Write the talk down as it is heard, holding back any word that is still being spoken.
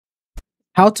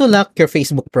How to lock your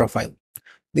Facebook profile.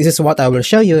 This is what I will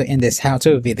show you in this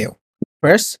how-to video.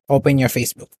 First, open your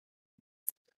Facebook.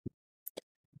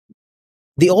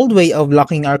 The old way of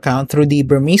locking our account through the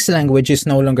Burmese language is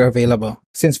no longer available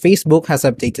since Facebook has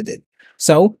updated it.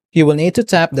 So, you will need to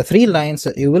tap the three lines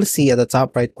that you will see at the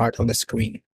top right part of the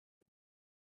screen.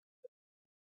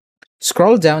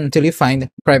 Scroll down until you find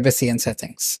Privacy and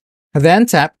Settings. Then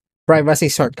tap Privacy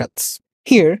Shortcuts.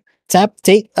 Here, tap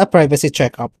Take a Privacy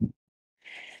Checkup.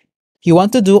 You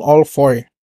want to do all four.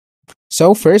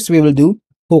 So first we will do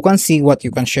Who can see what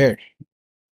you can share.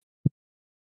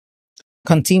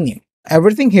 Continue.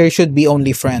 Everything here should be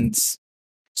only friends.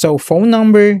 So phone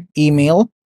number,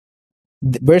 email,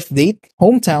 birth date,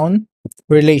 hometown,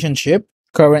 relationship,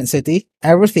 current city,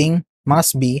 everything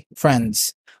must be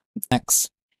friends.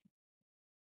 Next.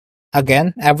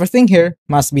 Again, everything here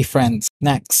must be friends.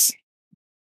 Next.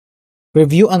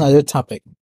 Review another topic.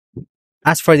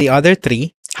 As for the other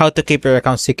three, how to keep your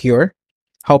account secure,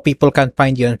 how people can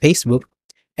find you on Facebook,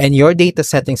 and your data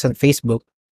settings on Facebook,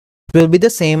 will be the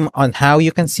same on how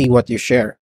you can see what you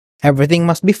share. Everything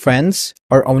must be friends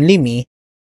or only me.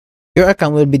 Your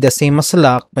account will be the same as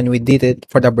locked when we did it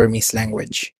for the Burmese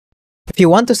language. If you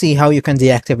want to see how you can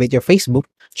deactivate your Facebook,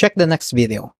 check the next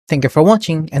video. Thank you for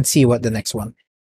watching and see you at the next one.